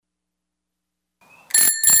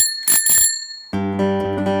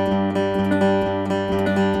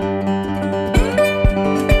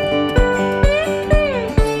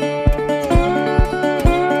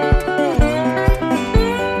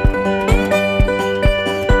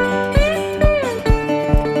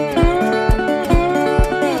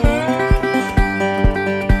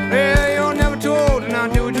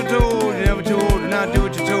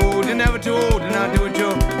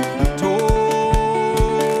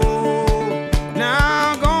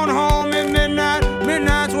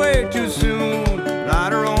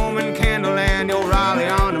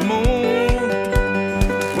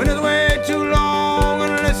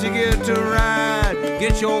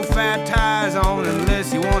on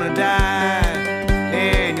unless you wanna die.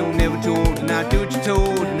 And you're never too old to not do what you're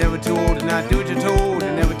told. You're never too old to not do what you're told.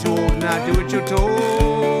 You're never too old to not do what you're told.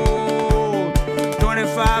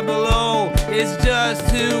 25 below, it's just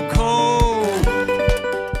too cold.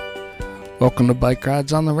 Welcome to Bike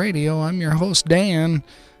Rides on the Radio. I'm your host, Dan,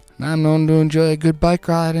 and I'm known to enjoy a good bike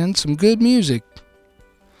ride and some good music.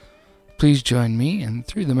 Please join me, and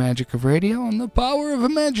through the magic of radio and the power of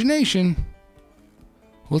imagination,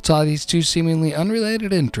 we'll tie these two seemingly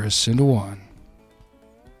unrelated interests into one.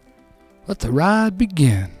 Let the ride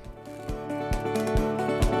begin.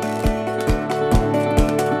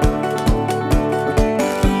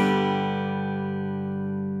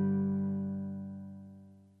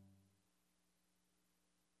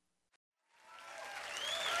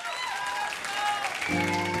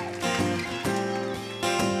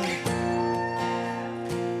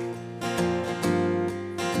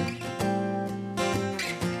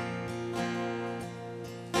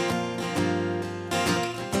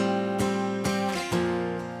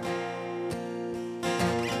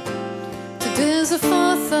 Today's the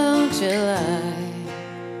 4th of July.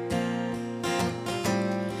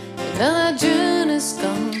 Another June has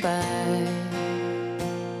gone by.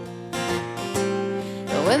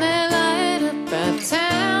 But when they light up our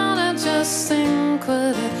town, I just think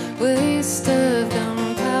what a waste of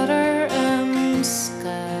gunpowder and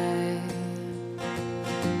sky.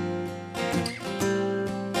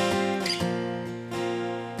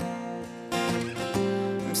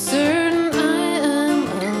 I'm certain I am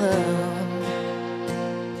alone,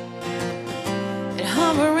 and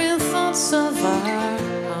harboring thoughts of our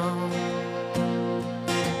own.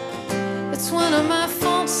 It's one of my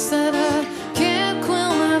faults that I can't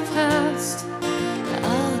quell my past. I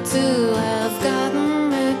ought to have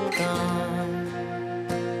gotten it gone.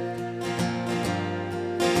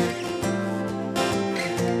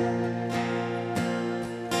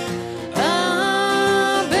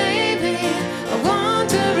 Ah, baby, I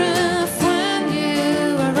wonder if when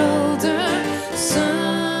you are older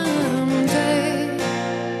someday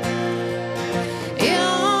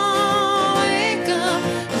you'll wake up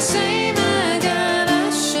and say, my God, I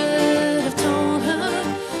should have told her.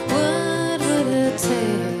 What would it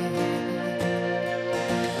take?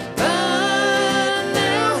 But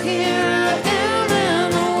now here I am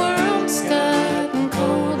and the world's gotten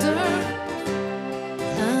colder.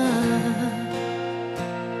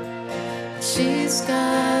 She's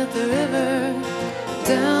got the river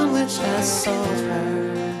down which I sold her.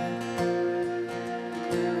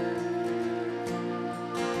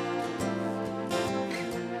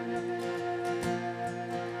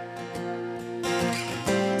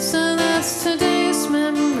 So that's today's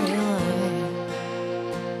memory line,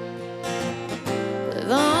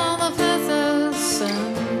 with all the pathos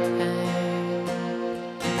and pain.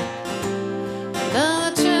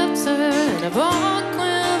 Another chapter in a book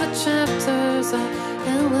where the chapters are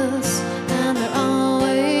endless and they're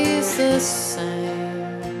always the same.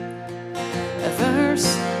 A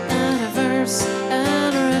verse and a verse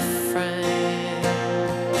and a refrain.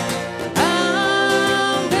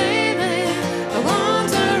 Oh, baby, I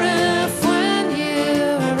wonder if when you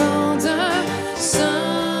are older someday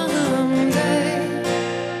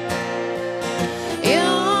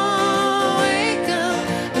you'll wake up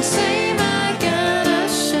and say, my God, I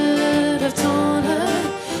should have told her.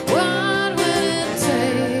 What would it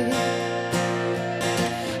take?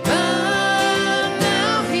 But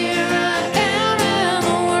now here I am and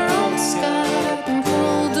the world's gotten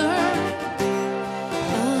colder.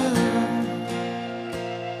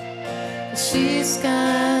 She's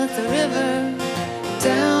got the river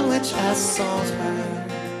down which I sold her.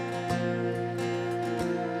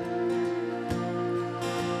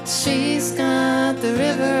 She's got the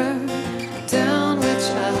river down which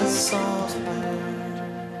I sold her.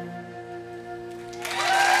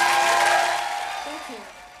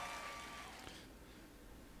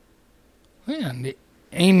 And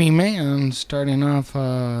Amy Mann starting off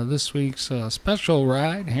this week's special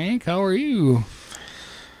ride. Hank, how are you?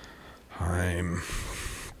 I'm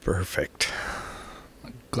perfect.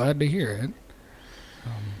 Glad to hear it.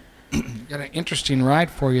 Got an interesting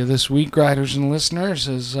ride for you this week, riders and listeners.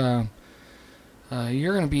 As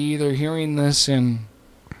you're going to be either hearing this on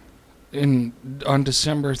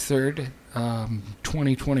December 3rd,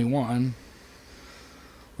 2021,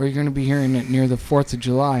 or you're going to be hearing it near the 4th of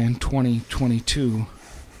July in 2022,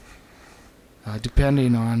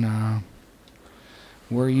 depending on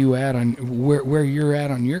where you're at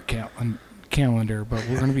on your calendar. But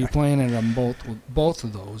we're going to be playing it on both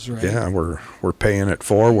of those, right? Yeah, we're paying it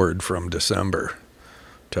forward from December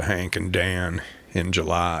to Hank and Dan in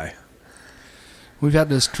July. we've had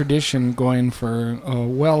this tradition going for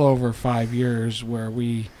well over 5 years where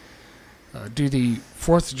we do the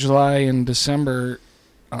 4th of July in December.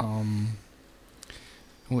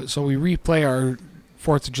 So we replay our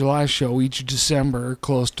 4th of July show each December,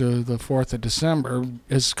 close to the 4th of December,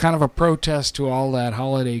 as kind of a protest to all that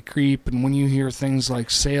holiday creep. And when you hear things like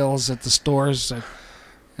sales at the stores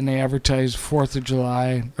and they advertise 4th of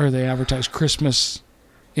July, or they advertise Christmas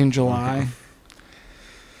in July.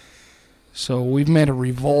 So we've made a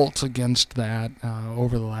revolt against that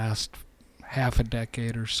over the last half a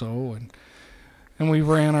decade or so. And we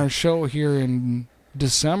ran our show here in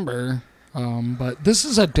December. But this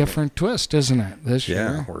is a different twist, isn't it, this year?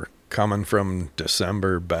 Yeah, we're coming from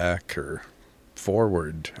December back or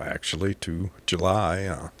forward, actually, to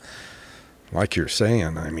July. Like you're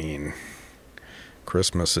saying, I mean,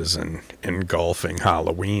 Christmas is engulfing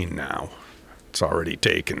Halloween now. It's already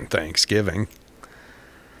taken Thanksgiving.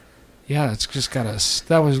 Yeah, it's just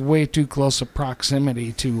that was way too close a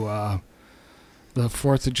proximity to the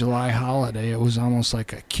 4th of July holiday. It was almost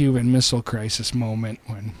like a Cuban Missile Crisis moment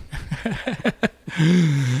when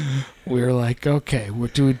we were like, okay, we're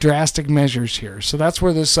doing drastic measures here. So that's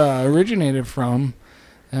where this originated from.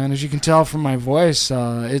 And as you can tell from my voice,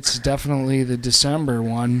 it's definitely the December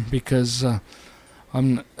one because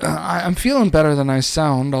I'm feeling better than I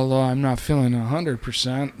sound, although I'm not feeling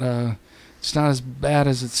 100%. It's not as bad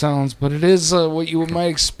as it sounds, but it is what you might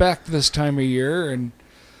expect this time of year. And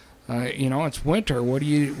it's winter. What do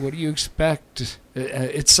you expect?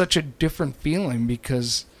 It's such a different feeling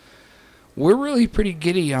because we're really pretty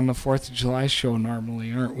giddy on the 4th of July show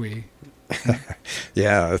normally, aren't we?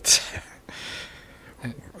 Yeah,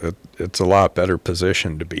 it's a lot better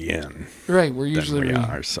position to be in. Right, we're usually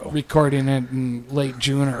recording it in late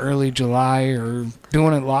June or early July or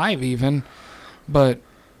doing it live even. But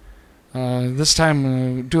this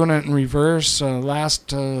time, doing it in reverse. Last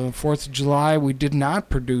 4th of July, we did not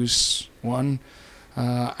produce one.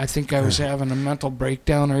 I think I was having a mental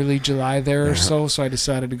breakdown early July there or so I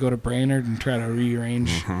decided to go to Brainerd and try to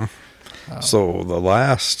rearrange. So the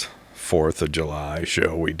last 4th of July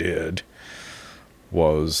show we did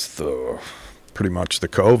was pretty much the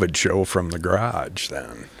COVID show from the garage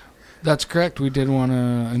then. That's correct. We did one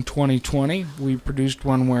in 2020. We produced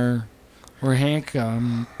one where Hank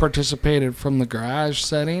participated from the garage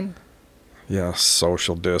setting. Yeah,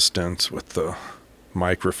 social distance with the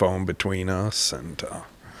microphone between us, and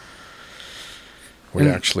we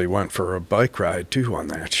actually went for a bike ride too on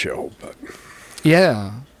that show. But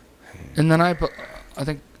yeah, and then I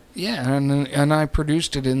think and I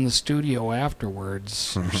produced it in the studio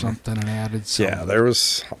afterwards or something and added some. Yeah,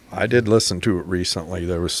 I did listen to it recently.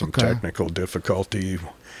 There was some technical difficulty.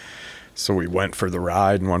 So we went for the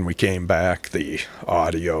ride, and when we came back, the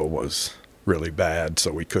audio was really bad,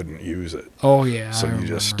 so we couldn't use it. Oh, yeah. So you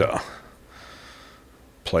just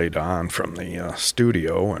played on from the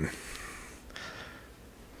studio.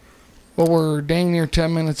 Well, we're dang near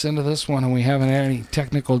 10 minutes into this one, and we haven't had any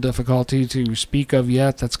technical difficulty to speak of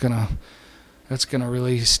yet. That's gonna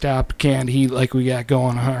really stop canned heat like we got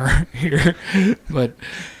going on here. But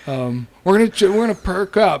we're gonna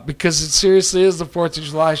perk up because it seriously is the 4th of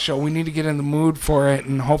July show. We need to get in the mood for it,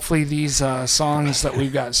 and hopefully these songs that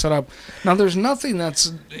we've got set up. Now, there's nothing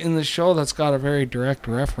that's in the show that's got a very direct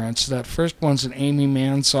reference. That first one's an Amy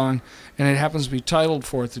Mann song, and it happens to be titled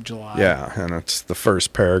 4th of July. Yeah, and it's the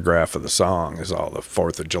first paragraph of the song is all the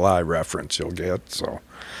 4th of July reference you'll get. So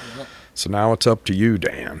now it's up to you,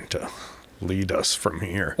 Dan, to lead us from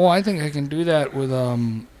here. Well, I think I can do that with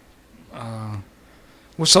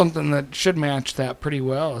something that should match that pretty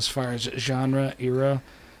well as far as genre, era,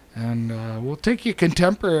 and we'll take you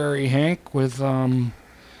contemporary, Hank, with the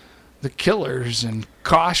Killers and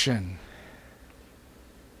Caution.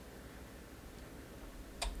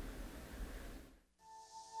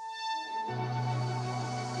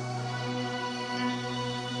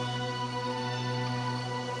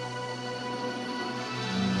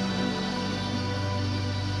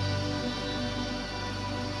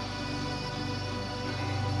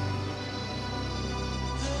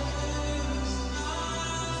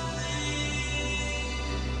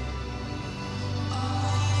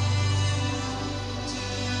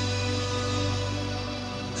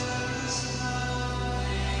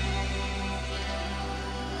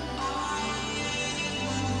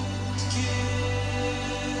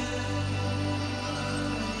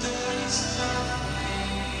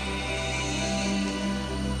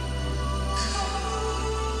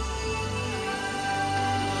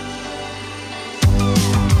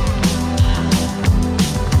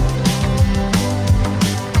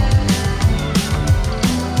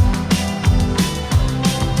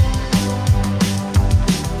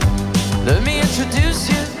 Let me introduce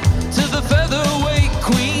you to the featherweight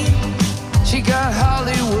queen. She got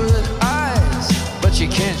Hollywood eyes, but you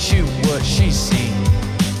can't shoot what she's seen.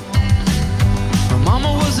 Her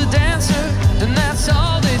mama was a dancer, and that's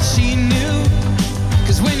all that she knew.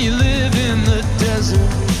 'Cause when you live in the desert,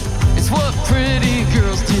 it's what pretty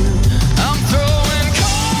girls do. I'm throwing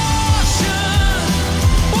caution.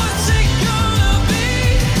 What's it gonna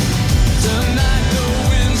be? Tonight the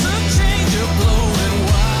winds of change are blowing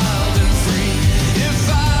wild and free. If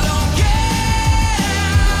I don't get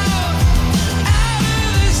out of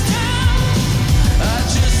this town, I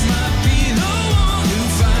just might be the one who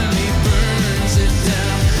finally burns it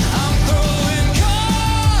down. I'm throwing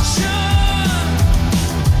caution.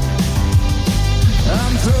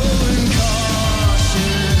 I'm throwing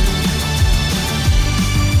caution.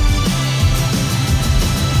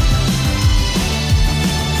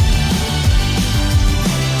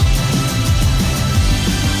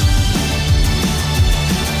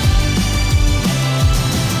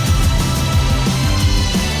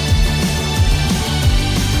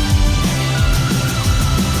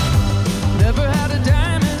 Never had a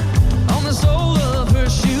diamond on the sole of her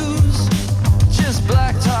shoes. Just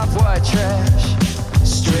black top, white trash,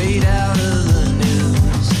 straight out of the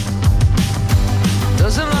news.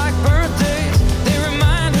 Doesn't like birthdays, they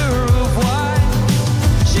remind her of why.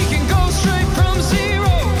 She can go straight from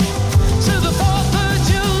 0 to the 4th of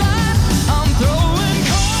July. I'm throwing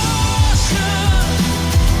caution.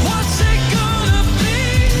 What's it gonna be?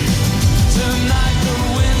 Tonight the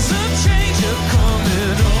winds of change are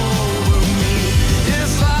coming over me.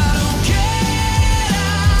 If I don't get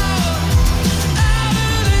out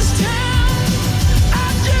of this town, I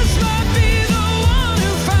just might be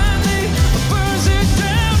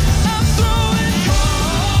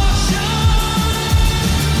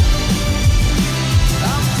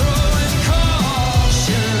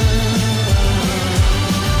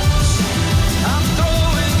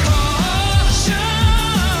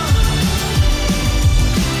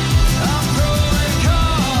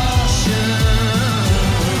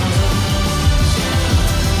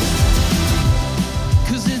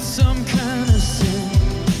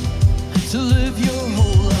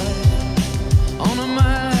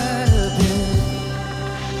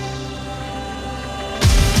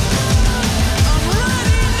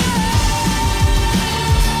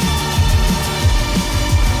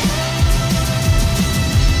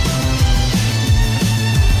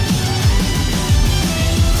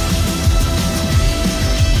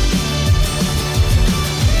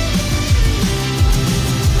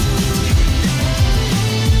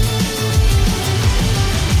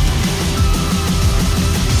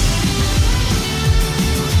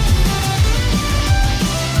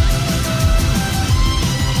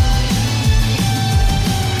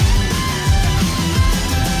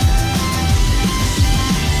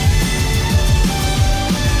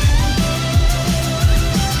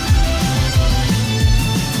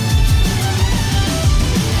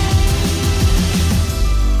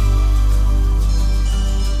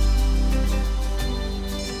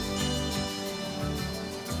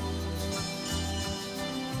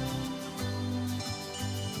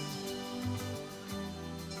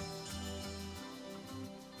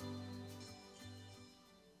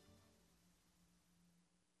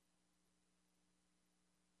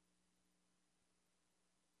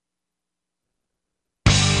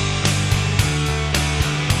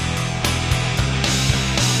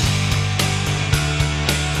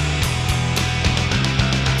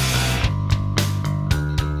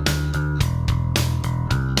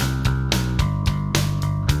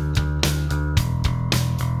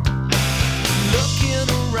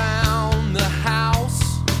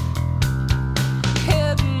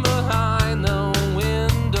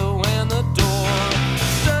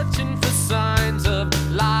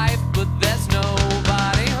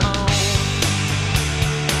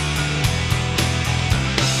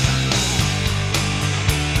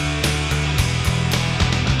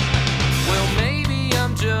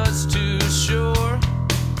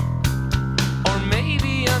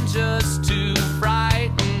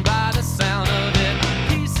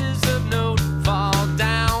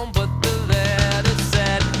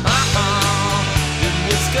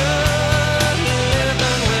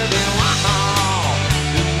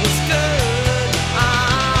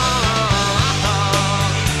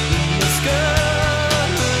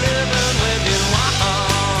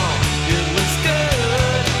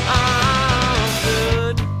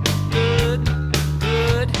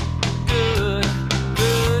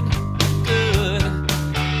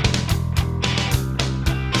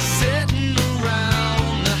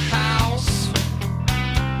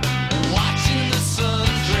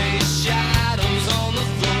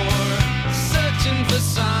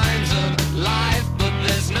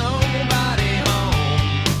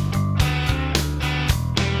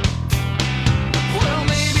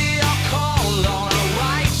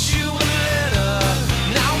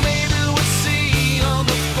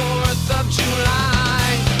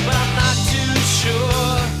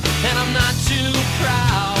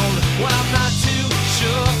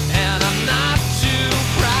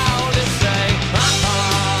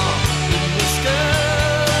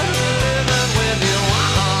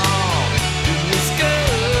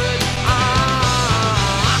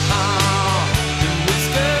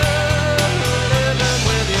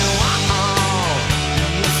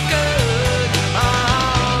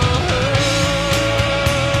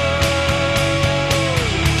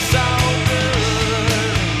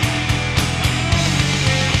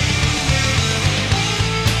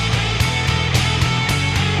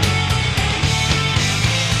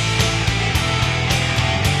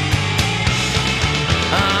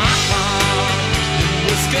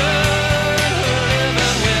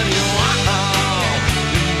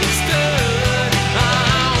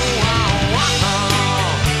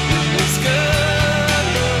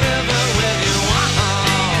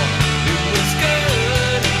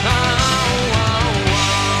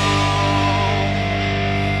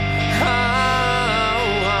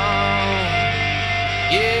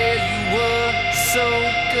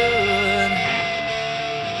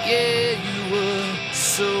Yeah, you were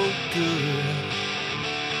so good.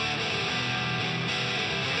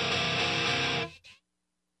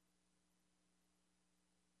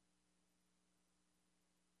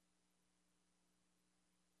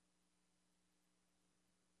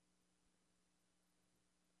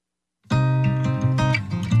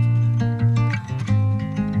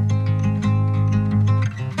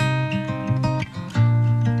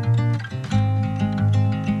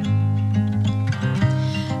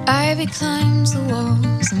 Ivy climbs the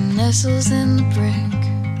walls and nestles in the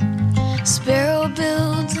brick. Sparrow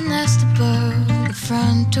builds a nest above the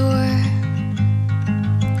front door.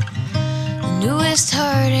 The newest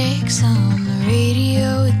heartaches on the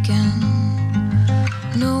radio again.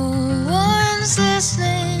 No one's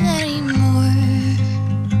listening anymore.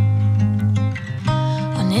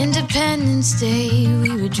 On Independence Day, we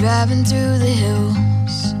were driving through the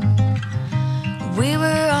hills. We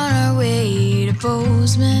were on our way to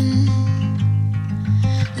Bozeman.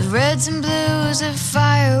 The reds and blues of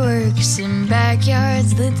fireworks in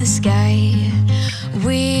backyards lit the sky.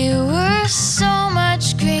 We were so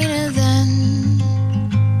much greener then.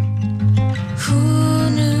 Who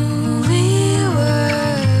knew we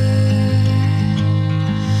were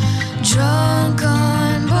drunk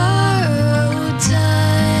on borrowed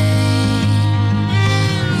time,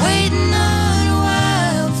 waiting on a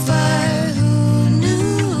wildfire? Who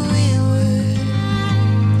knew we were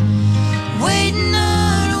waiting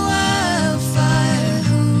on a wildfire?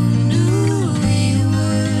 Who knew we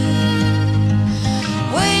were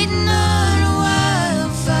waiting on a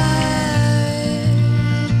wildfire?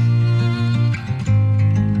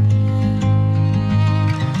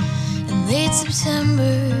 In late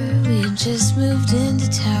September, we had just moved into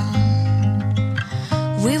town.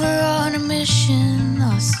 We were on a mission,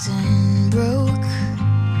 lost and broke.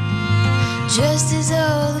 Just as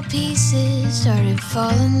all the pieces started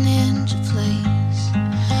falling into place,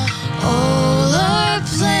 all our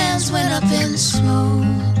plans went up in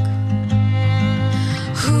smoke.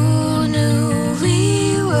 Who knew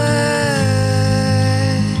we were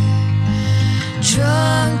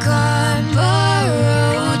drunk on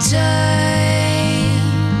borrowed time,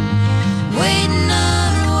 waiting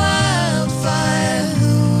on a wildfire?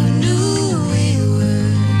 Who knew we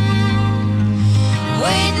were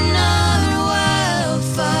waiting on a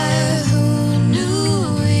wildfire? Who knew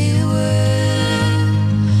we were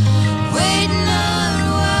waiting on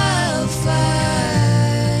a wildfire?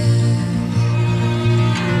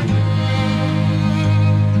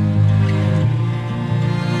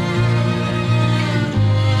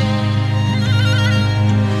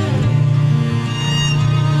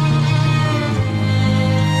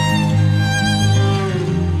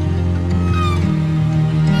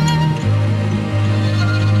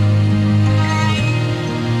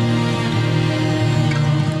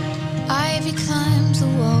 Ivy climbs the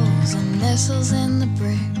walls and nestles in the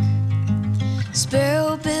brick.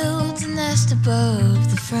 Sparrow builds a nest above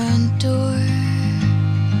the front door.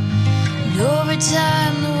 And over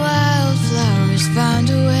time the wildflowers found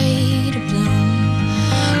a way to bloom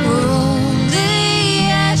where only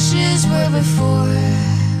ashes were before.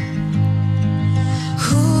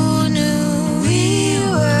 Who knew we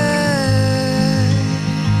were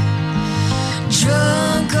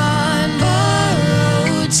drunk on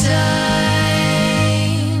borrowed time,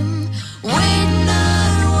 waiting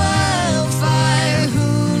on a wildfire? Who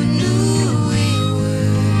knew we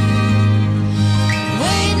were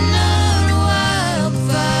waiting on a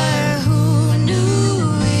wildfire? Who knew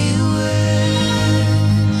we were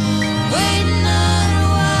waiting on a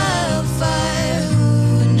wildfire? Who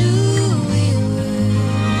knew we were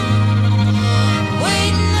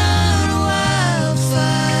waiting on a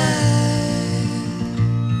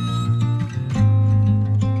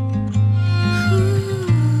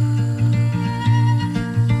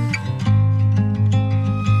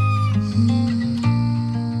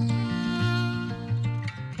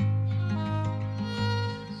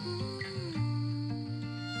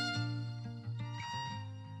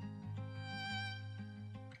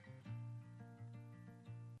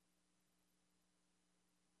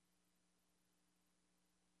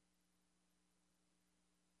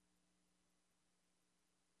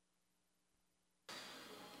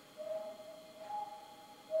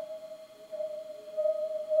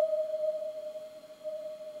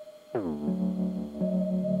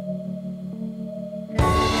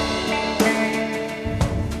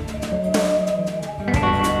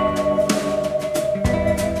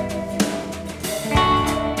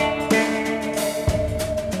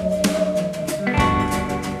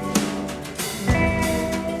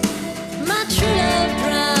My true love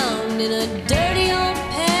drowned in a dirty old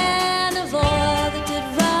pan of oil that did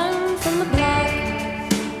rot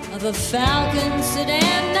a Falcon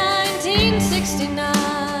sedan, 1969.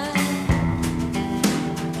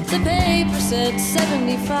 The paper said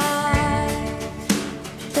 75.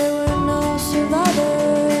 There were no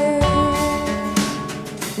survivors,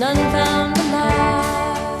 none found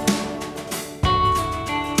alive.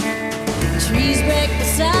 Trees break the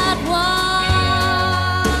sidewalk,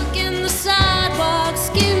 and the sidewalk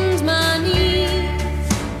skins my knees.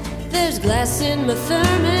 There's glass in my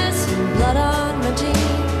thermos and blood on my jeans.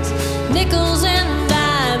 Nickels and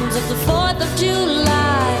dimes of the 4th of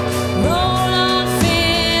July roll off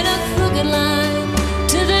in a crooked line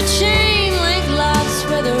to the chain link locks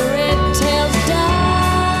where the red tails die.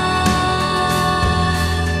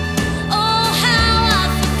 Oh, how I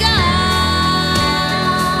forgot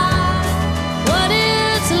what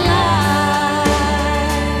it's like.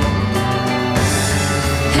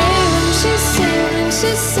 Hey, when she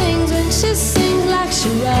sings, when she sings like she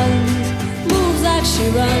runs, moves like she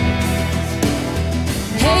runs.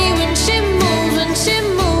 Hey, when she moves, when she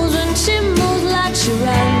moves, when she moves like she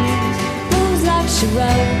runs, moves like she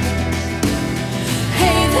runs.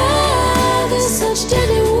 Hey there, there's such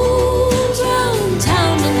deadly wounds round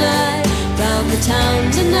town tonight, round the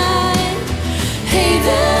town tonight. Hey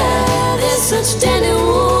there, there's such deadly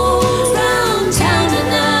wounds round town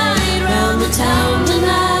tonight, round the town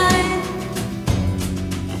tonight.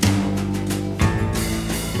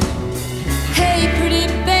 Hey pretty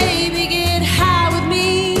baby, get high with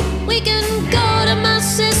me. We can go to my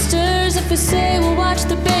sister's if we say we'll watch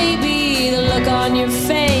the baby. The look on your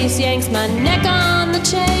face yanks my neck on the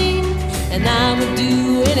chain, and I would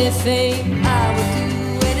do anything, I would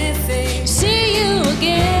do anything, see you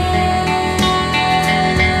again.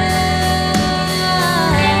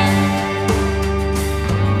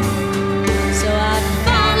 So I've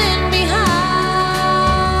fallen behind.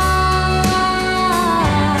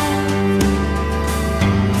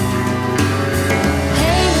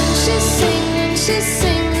 Hey, when she sings, when she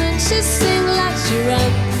sings, when she sings like she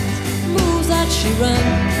runs, moves like she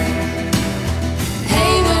runs.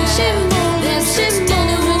 Hey, when she moves, when she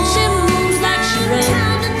moves, when she moves like she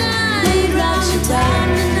runs, lead like she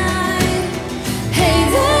runs. Hey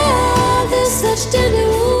there, there's such deadly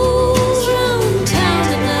wolves round town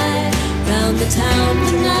tonight, round the town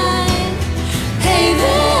tonight. Hey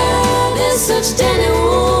there, there's such deadly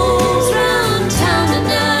wolves round town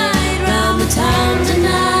tonight, round the town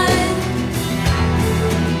tonight.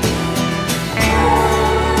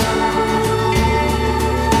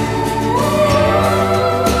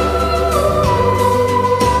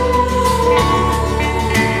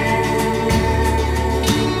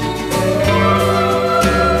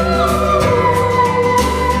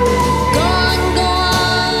 Go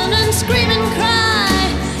on and scream and cry.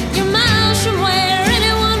 You're miles from where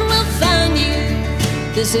anyone will find you.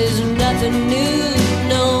 This is nothing new,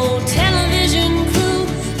 no television crew.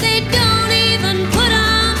 They don't even put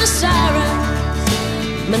on the sirens.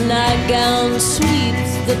 My nightgown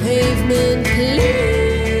sweeps the pavement,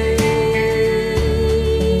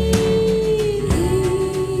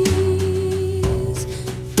 please.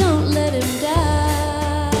 Don't let him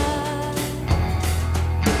die.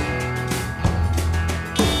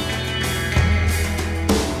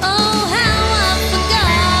 Oh, how I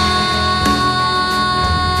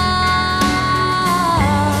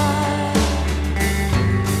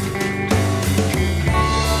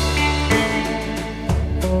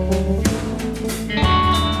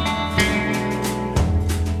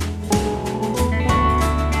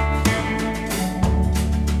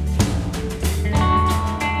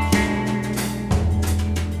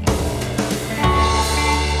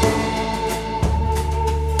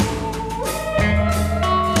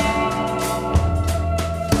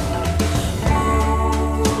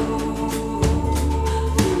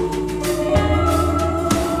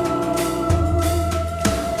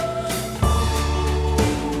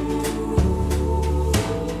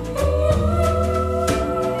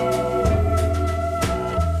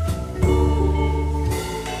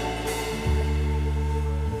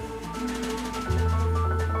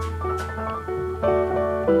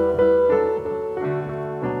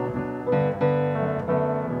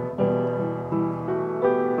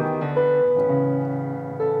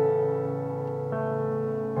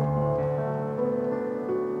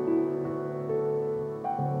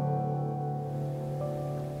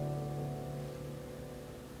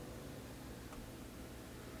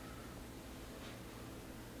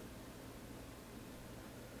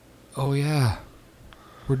Oh, yeah.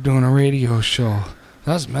 We're doing a radio show.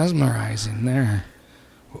 That was mesmerizing there.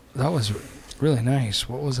 That was really nice.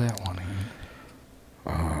 What was that one?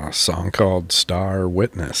 A song called Star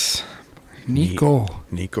Witness. Nico.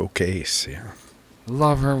 Nico Case, yeah.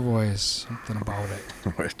 Love her voice. Something about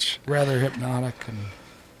it. Which, Rather hypnotic. And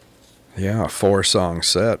yeah, a 4-song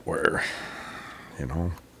set where, you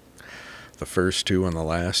know, the first two and the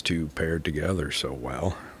last two paired together so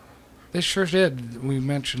well. they sure did. We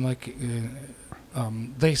mentioned, like,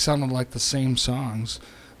 they sounded like the same songs.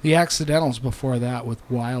 The Accidentals before that with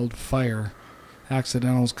Wildfire.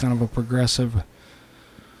 Accidentals, kind of a progressive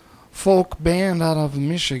folk band out of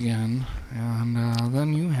Michigan. And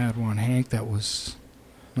then you had one, Hank, that was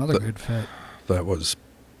another good fit. That was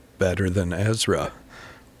Better Than Ezra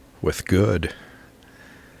with Good.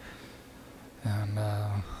 And,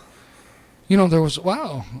 you know, there was,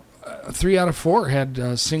 3 out of 4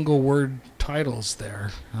 had single-word titles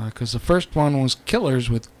there. Because the first one was Killers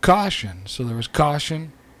with Caution. So there was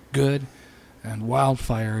Caution, Good, and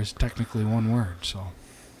Wildfire is technically one word. So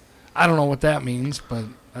I don't know what that means, but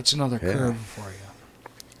that's another curve for you.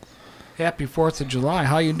 Happy 4th of July.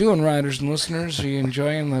 How you doing, riders and listeners? Are you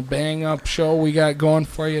enjoying the bang-up show we got going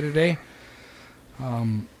for you today?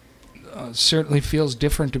 Certainly feels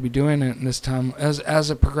different to be doing it this time.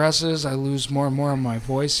 As it progresses, I lose more and more of my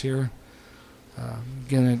voice here.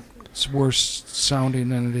 Again, it's worse sounding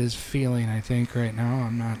than it is feeling, I think, right now.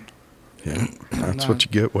 I'm not... Yeah, that's what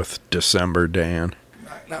you get with December, Dan.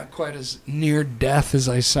 Not quite as near death as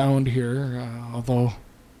I sound here, although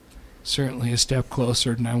certainly a step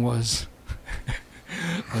closer than I was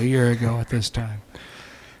a year ago at this time.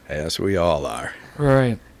 As we all are.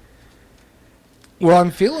 Right. Well,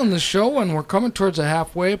 I'm feeling the show, and we're coming towards a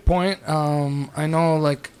halfway point. I know,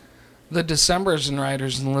 like, the Decembers and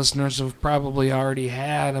riders and listeners have probably already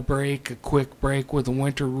had a quick break with the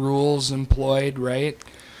winter rules employed, right?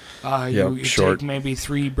 You take maybe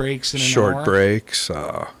 3 breaks in an hour. Short breaks.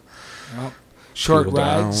 Short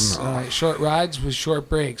rides. Short rides with short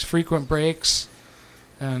breaks. Frequent breaks.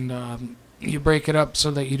 And you break it up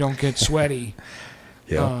so that you don't get sweaty.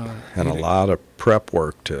 And a lot of prep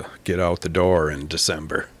work to get out the door in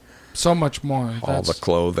December. So much more. All the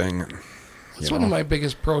clothing. And, that's one of my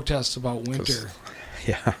biggest protests about winter.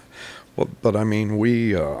 Yeah. Well, but I mean,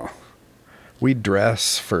 we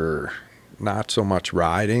dress for not so much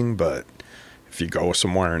riding, but if you go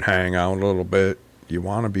somewhere and hang out a little bit, you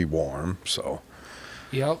want to be warm. So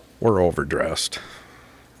we're overdressed.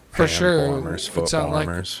 For sure. Warmers, foot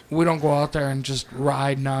warmers. Like we don't go out there and just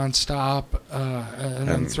ride nonstop and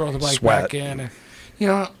then throw the bike sweat. back in. And, you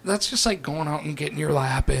know, that's just like going out and getting your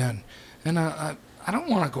lap in. And I don't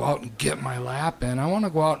want to go out and get my lap in. I want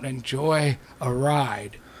to go out and enjoy a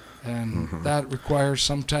ride. And that requires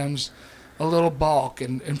sometimes a little bulk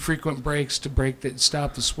and frequent breaks to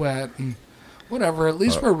stop the sweat and whatever. At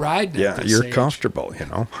least we're riding at this you're age. Comfortable, you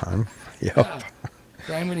know.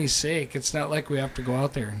 For anybody's sake, it's not like we have to go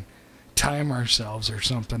out there and time ourselves or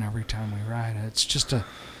something every time we ride. It's just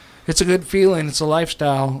it's a good feeling. It's a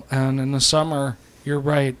lifestyle. And in the summer, you're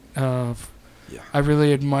right. I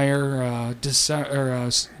really admire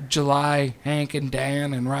July, Hank and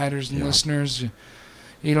Dan and riders and listeners.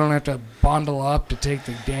 You don't have to bundle up to take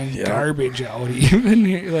the dang garbage out,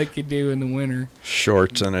 even like you do in the winter.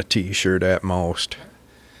 Shorts and a T-shirt at most.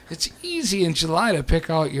 It's easy in July to pick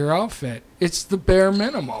out your outfit. It's the bare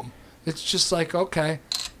minimum. It's just like, okay,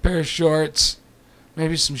 pair of shorts,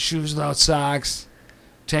 maybe some shoes without socks,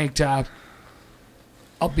 tank top.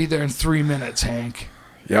 I'll be there in 3 minutes, Hank.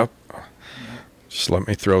 Yep. Just let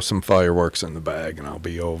me throw some fireworks in the bag and I'll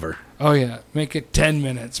be over. Oh, yeah. Make it 10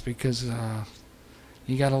 minutes because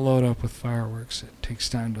you got to load up with fireworks. It takes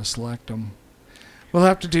time to select them. We'll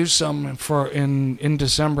have to do some in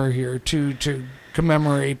December here, too, to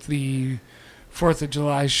commemorate the 4th of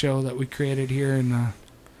July show that we created here in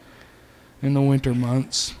the winter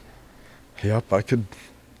months. Yep, I could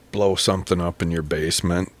blow something up in your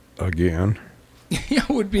basement again. Yeah,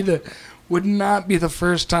 would not be the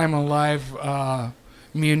first time a live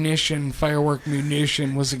firework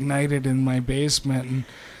munition was ignited in my basement. And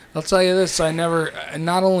I'll tell you this,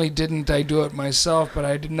 not only didn't I do it myself, but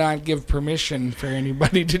I did not give permission for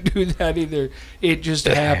anybody to do that either. It just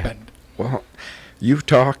happened. Well, you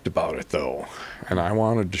talked about it, though, and I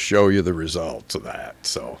wanted to show you the results of that,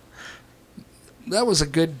 so. That was a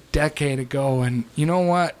good decade ago, and you know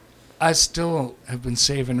what? I still have been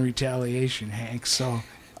saving retaliation, Hank, so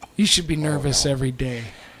you should be nervous every day.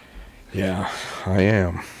 Yeah, I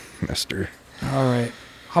am, mister. All right.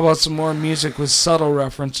 How about some more music with subtle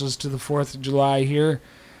references to the 4th of July here?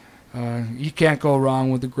 You can't go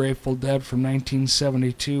wrong with the Grateful Dead from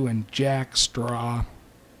 1972 and Jack Straw.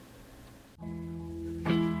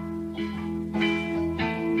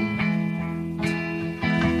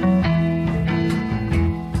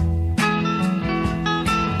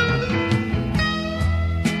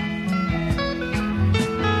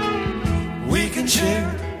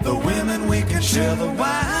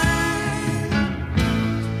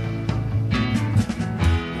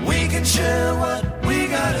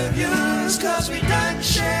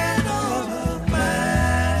 sunshine all of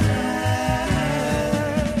mine.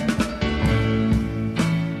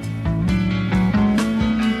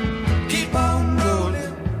 Keep on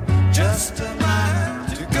rolling, just a mile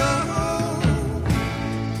to go.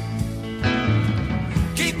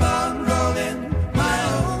 Keep on rolling, my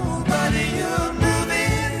old buddy, you're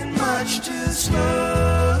moving much too slow.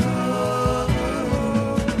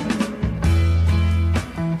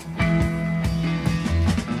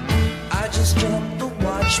 I just jumped the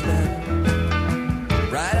watchman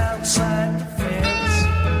right outside the fence.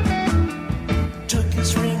 Took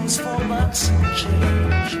his rings for bucks and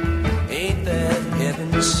change. Ain't that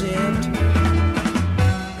heaven sent?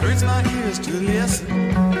 Hurts my ears to listen,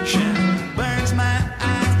 burns my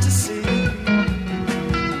eyes to see.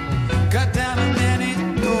 Cut down a nanny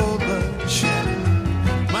gold, but Shannon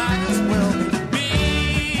might as well be me.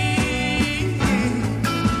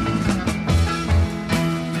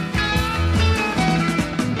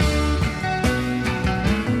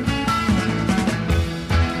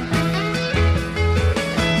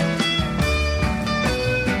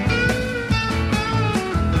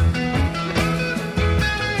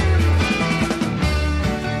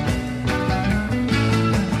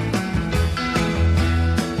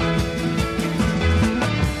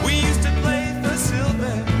 We used to play for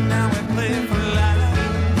silver, now we play for life.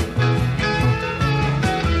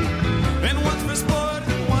 And once for sport,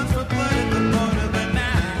 and once for blood at the point of the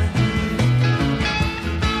knife.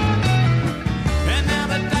 And now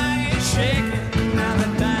the die is shaking, now the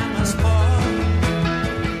die must fall.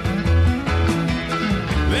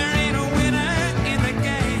 There ain't a winner in the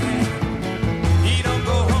game. He don't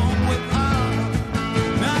go home with all,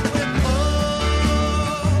 not with all.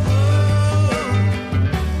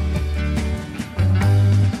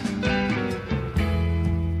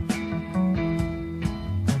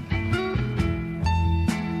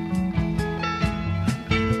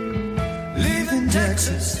 Leaving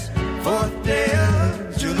Texas, 4th day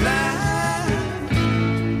of July.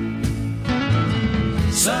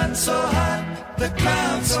 Sun so hot, the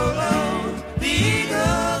clouds so low, the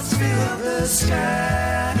eagles fill the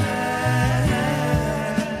sky.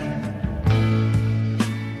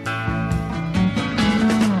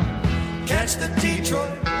 Catch the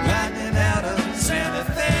Detroit lightning out of Santa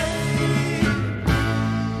Fe.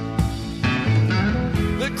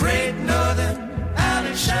 The Great Northern out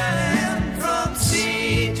and shining from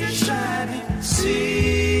sea to shining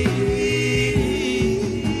sea.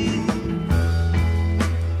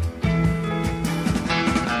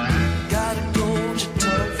 Got a gold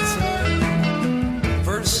guitar,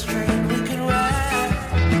 first string we can ride.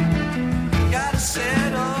 Got a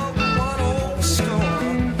set of one old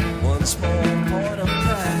score, one small point of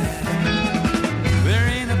pride. There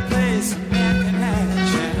ain't a place that can hide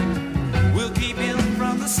Shannon. We'll keep him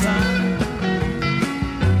from the sun.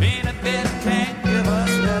 Ain't a bit can't give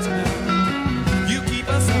us rest now. You keep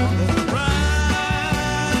us on the run.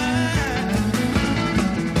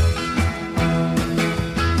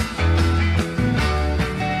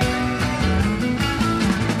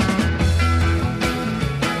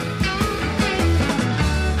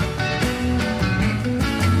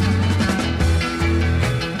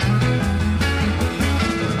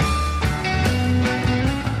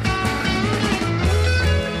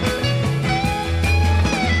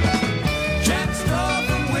 Jack Straw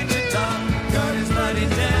from Wichita cut his money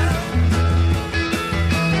down.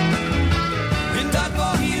 And dug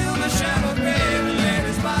for him a shallow grave and laid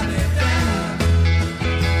his body down.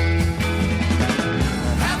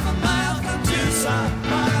 Half a mile from Tucson,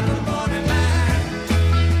 by the morning light.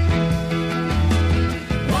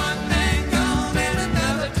 One man gone and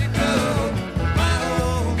another to go. My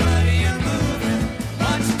old buddy, you're moving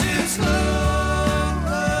much too slow.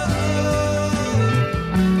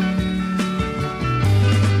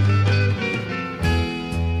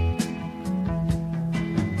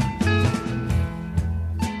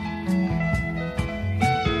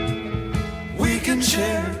 We can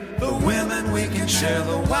share the women, we can share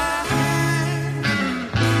the wine.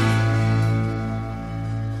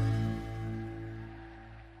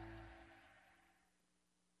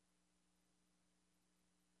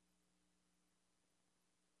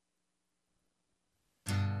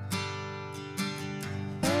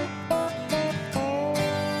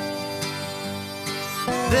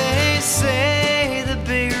 They say the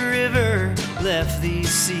big river left these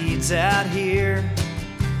seeds out here,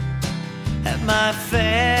 and my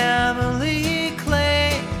family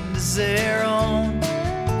claimed as their own.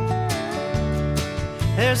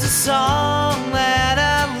 There's a song that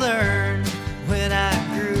I learned when I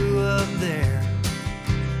grew up there,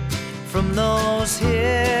 from those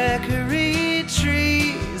hickory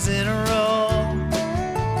trees in a row.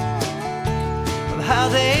 how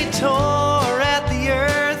they tore at the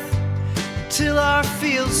earth till our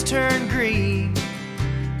fields turned green.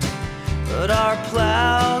 But our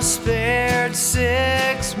plow spared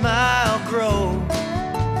 6-mile growth.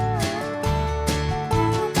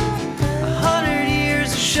 100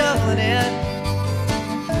 years of shoveling it,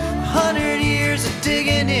 100 years of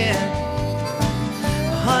digging in,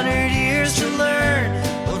 100 years to learn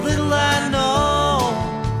what little I know.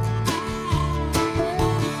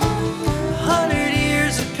 100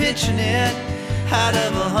 years of pitching it out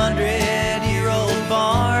of a 100-year-old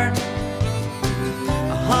barn.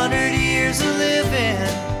 100 years of living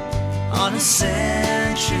on a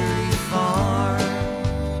century farm.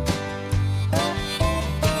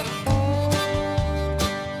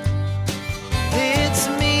 It's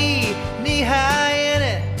me, knee-high in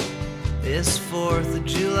it, this 4th of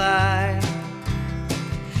July.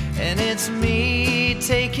 And it's me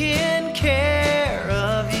taking care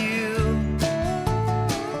of you.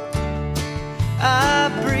 I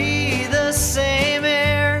breathe the same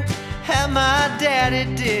air that my daddy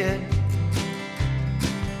did,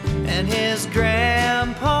 and his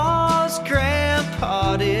grandpa's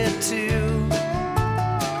grandpa did too.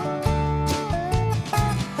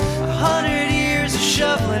 100 years of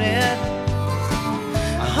shoveling it,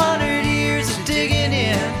 100 years of digging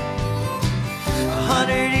in,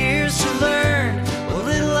 100 years to learn what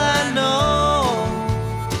little I know.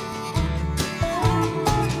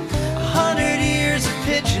 100 years of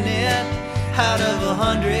pitching it out of a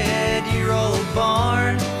 100-year-old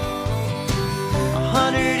barn.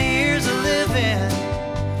 100 years of living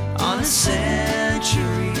on a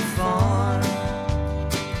century farm.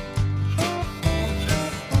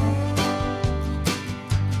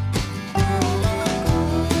 A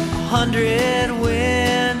 100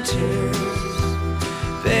 winters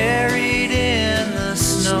buried in the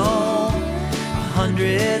snow,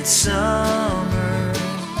 100 summers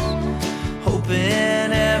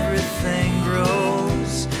hoping everything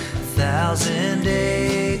grows, 1,000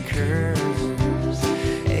 acres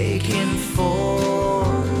aching for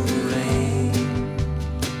rain.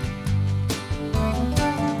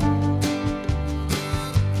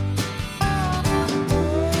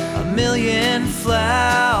 A million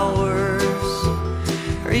flowers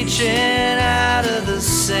reaching out of the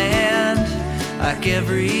sand, like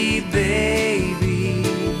every baby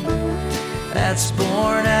that's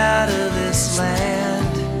born out of this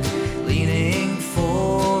land, leaning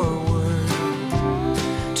forward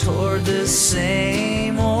toward the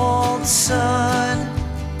same old sun.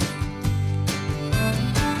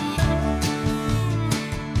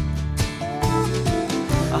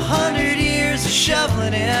 A 100 years of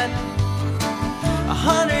shoveling it,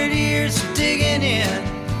 100 years of digging in,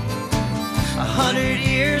 100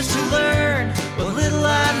 years to learn what little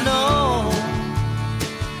I know.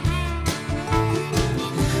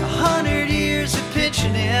 100 years of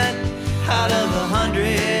pitching it out of a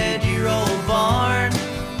 100-year-old barn.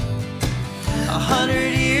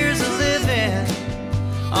 100 years of living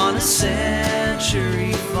on a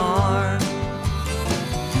century farm.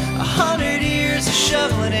 100 years of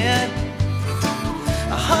shoveling it,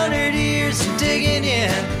 100 years of digging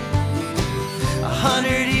in,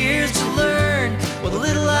 100 years to learn what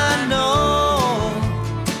little I know.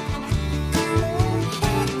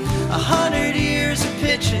 100 years of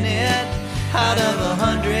pitching it out of a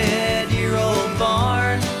 100-year-old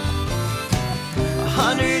barn.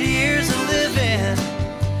 100 years of living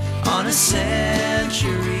on a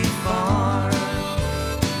century farm.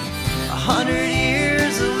 100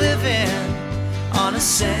 years of living on a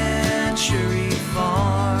century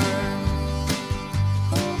farm.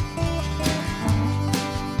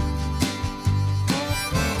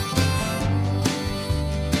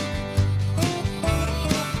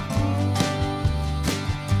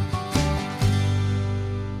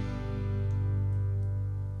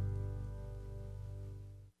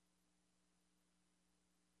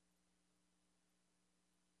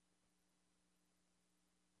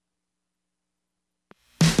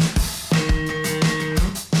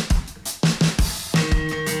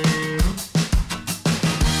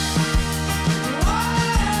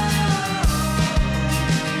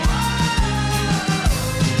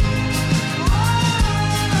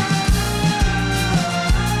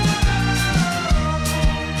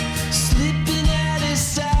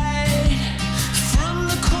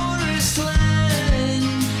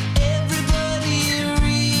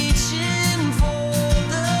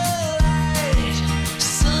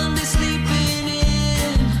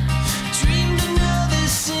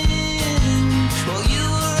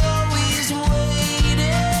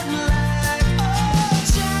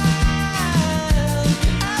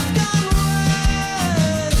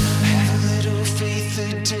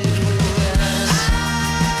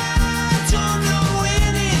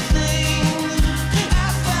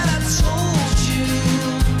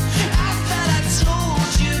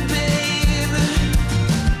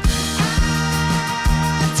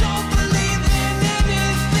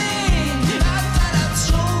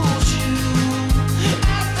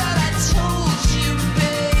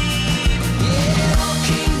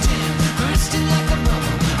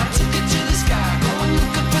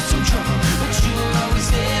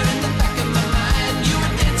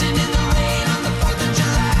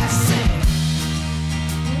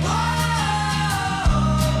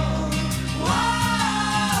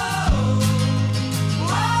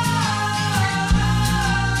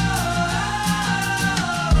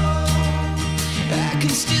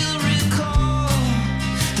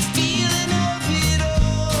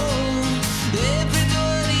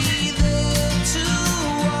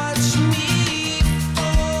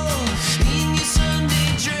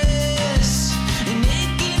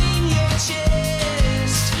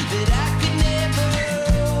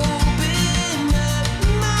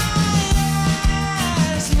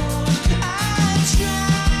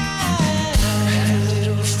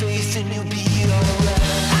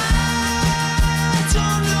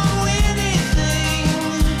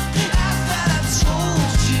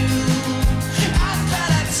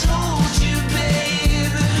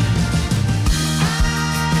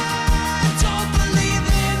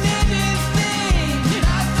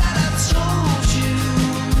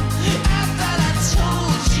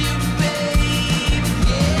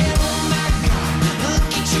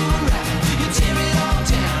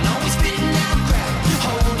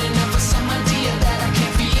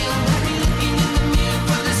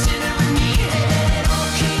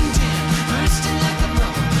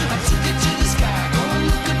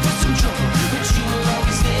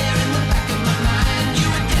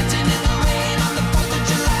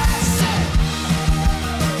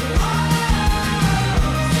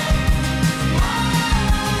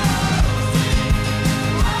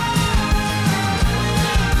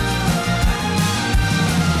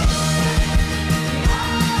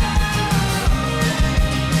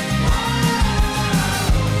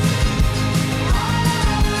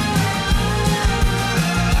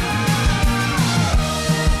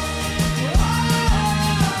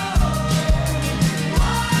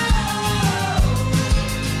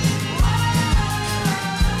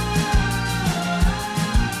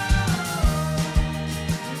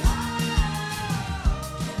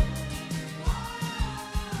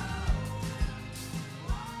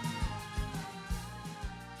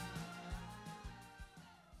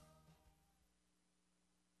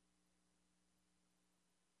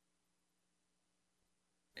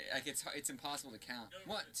 Like it's impossible to count.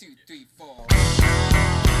 1, 2, 3, 4.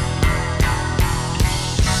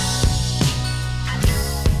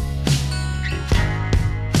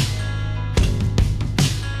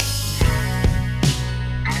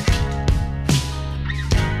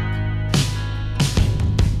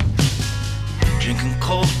 Drinking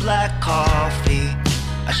cold black coffee,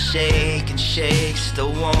 I shake and shake,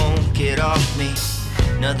 still won't get off me.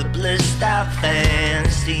 Another blissed out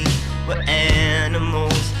fantasy where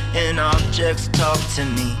animals and objects talk to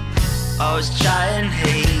me. Always try and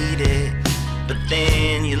hate it, but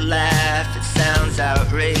then you laugh, it sounds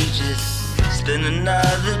outrageous. Spend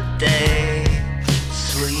another day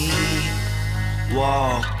sleepwalking.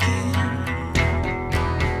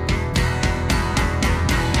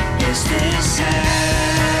 Is this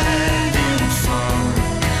having fun,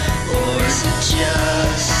 or is it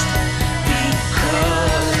just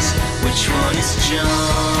because? Which one is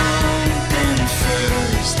jumping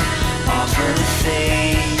first off of the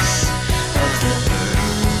face of the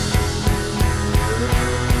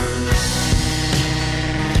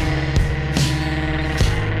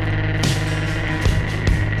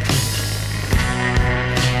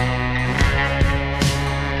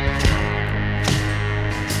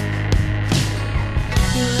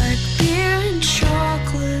You like beer and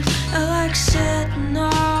chocolate, I like setting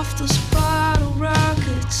off those bottle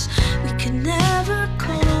rockets. We can never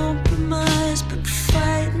compromise, but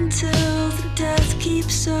fight until the death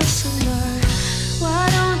keeps us alive. Why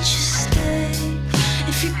don't you stay?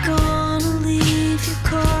 If you're gonna leave your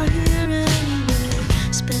car here anyway,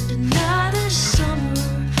 spend another summer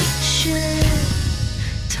shit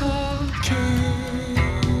talking.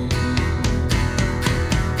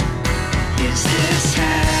 Is this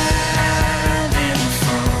having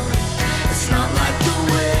fun? It's not like the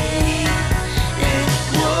way it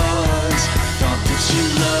was. Thought that you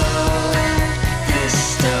loved this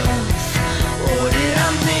stuff, or did I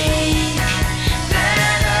make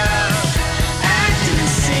that up? Acting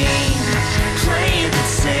insane, playing it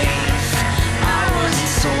safe. I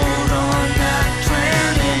wasn't sold on that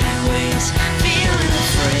plan anyways. Feeling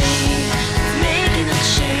afraid of making a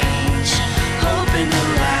change, hoping to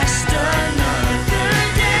last another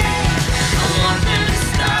day. I want them to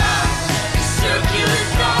stop the circular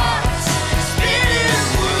thoughts, spinning a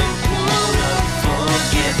whirlpool of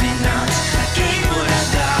forget-me-nots. I gave what I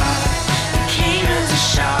got, it came as a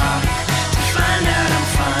shock to find out I'm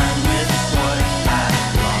fine with what I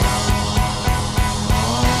lost.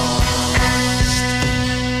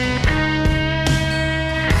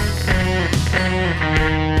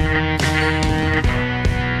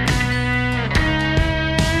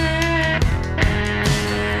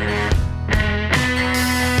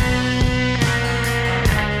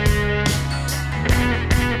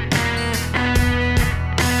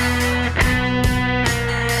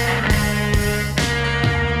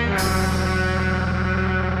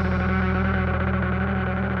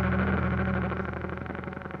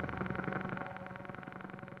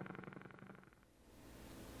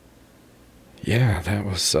 Yeah, that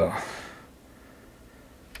was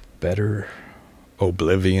Better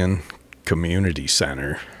Oblivion Community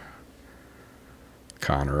Center.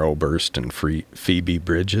 Connor Oberst and Phoebe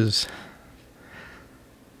Bridges.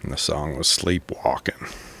 And the song was Sleepwalking.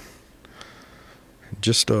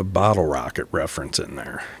 Just a bottle rocket reference in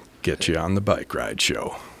there. Get you on the bike ride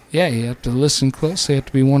show. Yeah, you have to listen closely. You have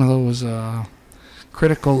to be one of those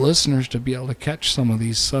critical listeners to be able to catch some of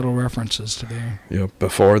these subtle references today. Yep,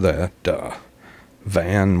 before that,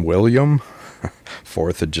 Van William,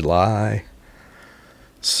 4th of July,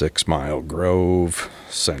 6 Mile Grove,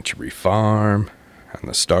 Century Farm, and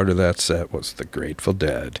the start of that set was the Grateful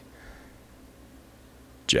Dead,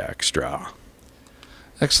 Jack Straw.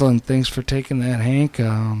 Excellent. Thanks for taking that, Hank.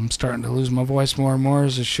 I'm starting to lose my voice more and more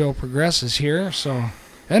as the show progresses here, so,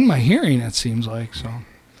 and my hearing, it seems like, so.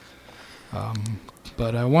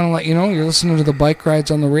 But I want to let you know you're listening to the Bike Rides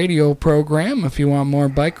on the Radio program. If you want more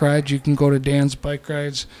bike rides, you can go to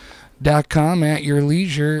dansbikerides.com at your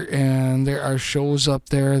leisure, and there are shows up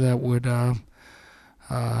there that would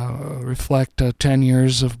reflect 10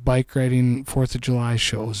 years of bike riding 4th of July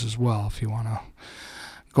shows as well, if you want to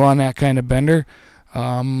go on that kind of bender.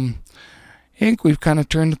 I think we've kind of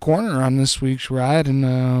turned the corner on this week's ride, and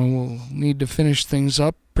we'll need to finish things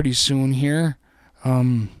up pretty soon here.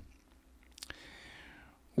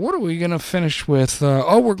 What are we going to finish with?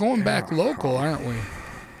 We're going back local, aren't we?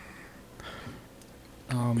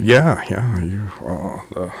 Yeah.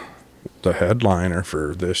 The headliner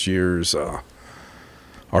for this year's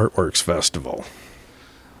Artworks Festival.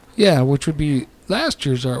 Yeah, which would be last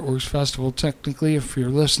year's Artworks Festival, technically, if you're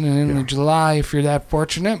listening in July, if you're that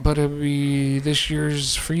fortunate. But it'll be this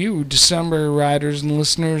year's for you, December, riders and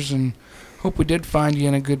listeners. And hope we did find you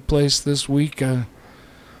in a good place this week. Been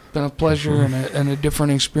a pleasure and a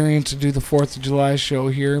different experience to do the 4th of July show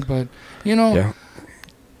here. But, you know,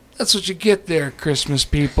 that's what you get there, Christmas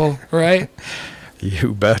people, right?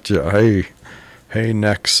 You betcha. Hey,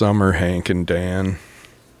 next summer, Hank and Dan.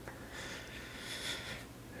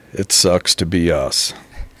 It sucks to be us.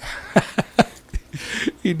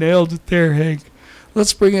 You nailed it there, Hank.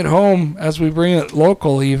 Let's bring it home as we bring it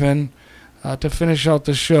local even to finish out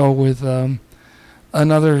the show with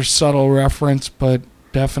another subtle reference, but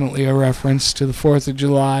definitely a reference to the 4th of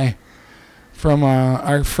July from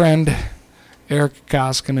our friend Eric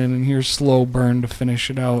Koskinen, and here's Slow Burn to finish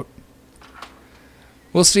it out.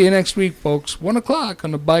 We'll see you next week, folks. 1 o'clock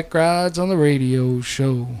on the Bike Rides on the Radio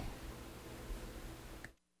show.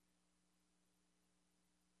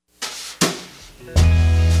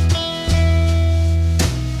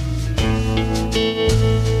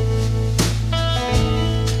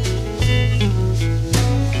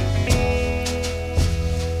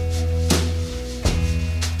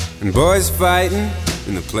 And boys fighting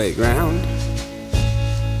in the playground,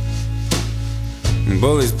 and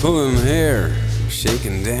bullies pulling hair,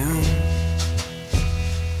 shaking down,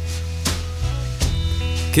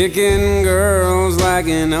 kicking girls like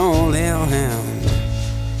an old hellhound.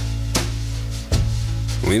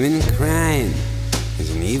 Women crying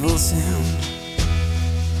is an evil sound.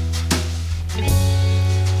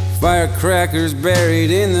 Firecrackers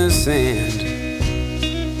buried in the sand.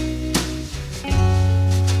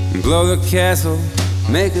 Blow the castle,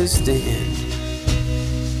 make a stand,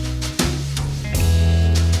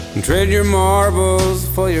 and trade your marbles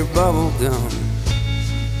for your bubble gum.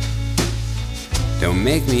 Don't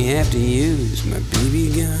make me have to use my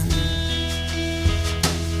BB gun.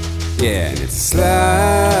 Yeah, and it's a slow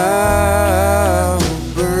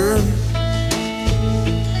burn,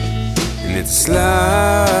 and it's a slow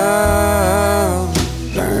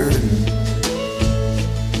burn.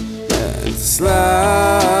 Yeah, it's a slow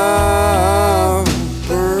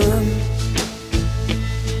burn.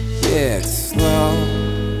 Yeah, it's a slow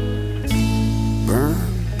burn.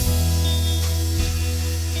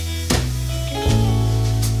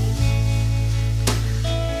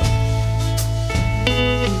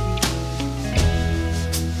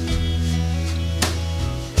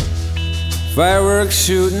 Fireworks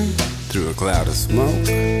shooting through a cloud of smoke.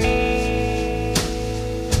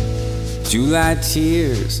 July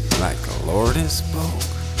tears like the Lord has spoke.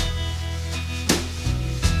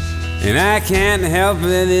 And I can't help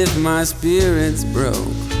it if my spirit's broke.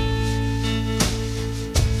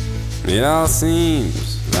 It all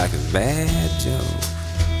seems like a bad joke.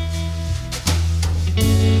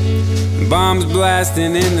 Bombs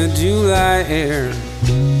blasting in the July air.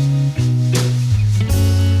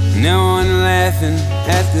 No one laughing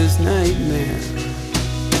at this nightmare.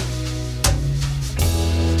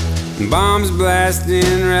 Bombs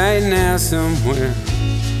blasting right now somewhere,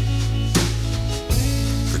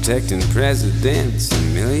 protecting presidents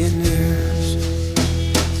and millionaires.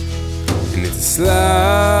 And it's a slow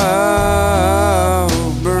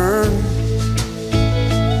burn,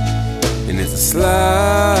 and it's a slow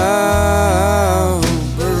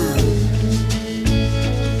burn,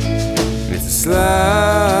 and it's a slow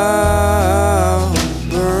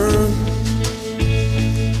burn.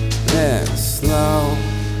 Yeah, slow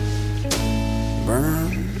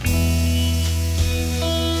burn.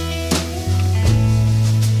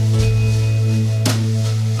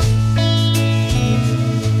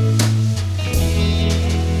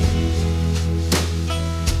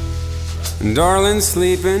 And darling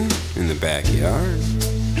sleeping in the backyard,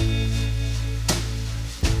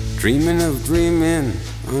 dreaming of dreaming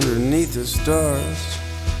underneath the stars,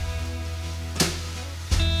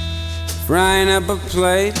 frying up a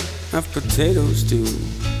plate of potato stew,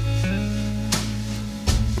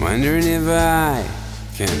 wondering if I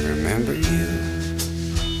can remember you.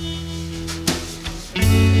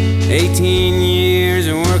 18 years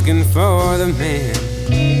of working for the man,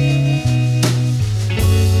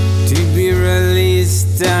 to be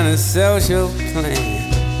released on a social plan.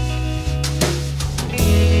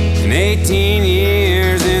 And 18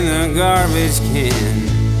 years in the garbage can.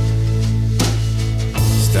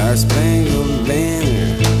 Star-Spangled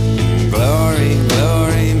Banner, glory,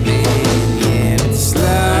 glory, man. Yeah, it's slow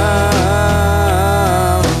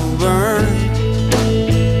burn,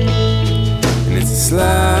 and it's a slow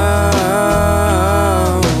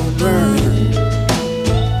burn,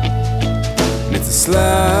 and it's a slow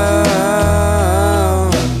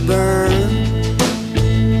burn.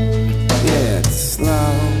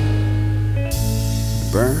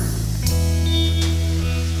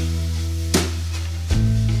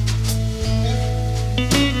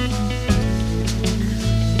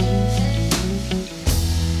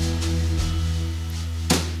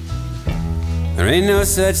 There ain't no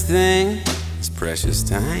such thing as precious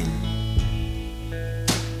time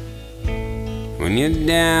when you're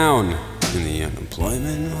down in the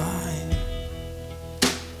unemployment line.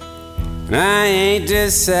 And I ain't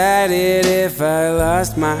decided if I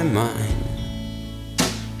lost my mind.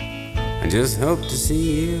 I just hope to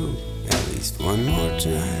see you at least one more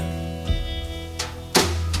time.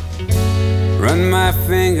 Run my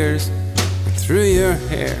fingers through your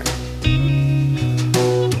hair,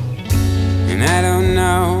 and I don't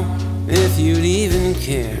know if you'd even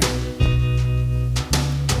care.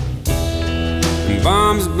 And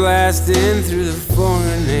bombs blasting through the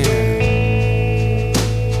foreign air,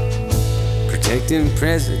 protecting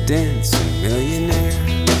presidents and millionaires.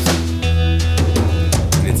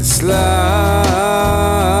 And it's a slow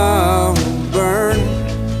burn,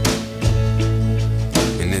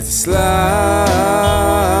 and it's a slow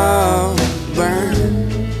burn.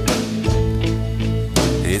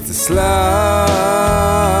 It's a slow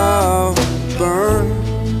burn.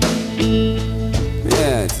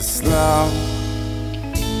 Yeah, it's a slow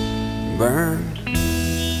burn.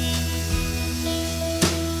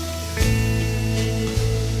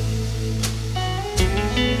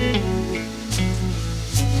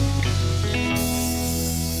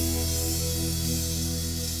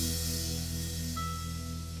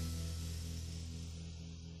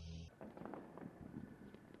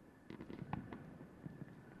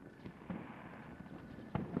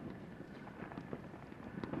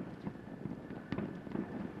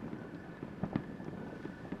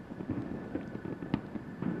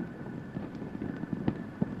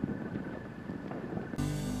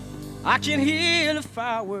 I can hear the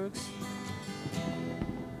fireworks.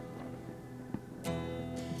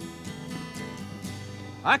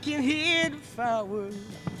 I can hear the fireworks.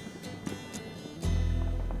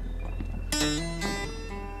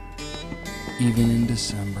 Even in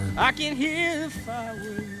December. I can hear the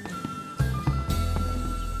fireworks.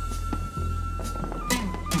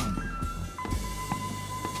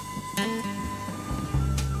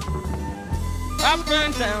 Up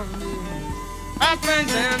and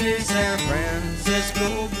down to San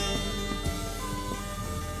Francisco.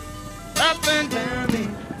 Up and down to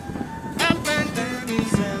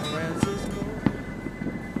San Francisco.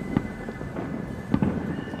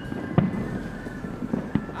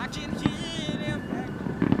 I can hear them back.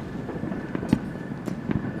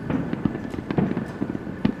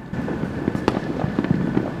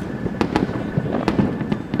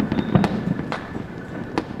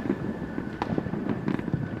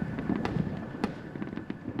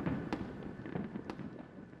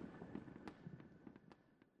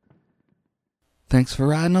 Thanks for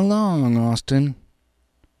riding along, Austin,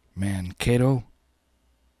 Mankato,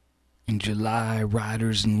 and July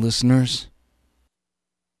riders and listeners.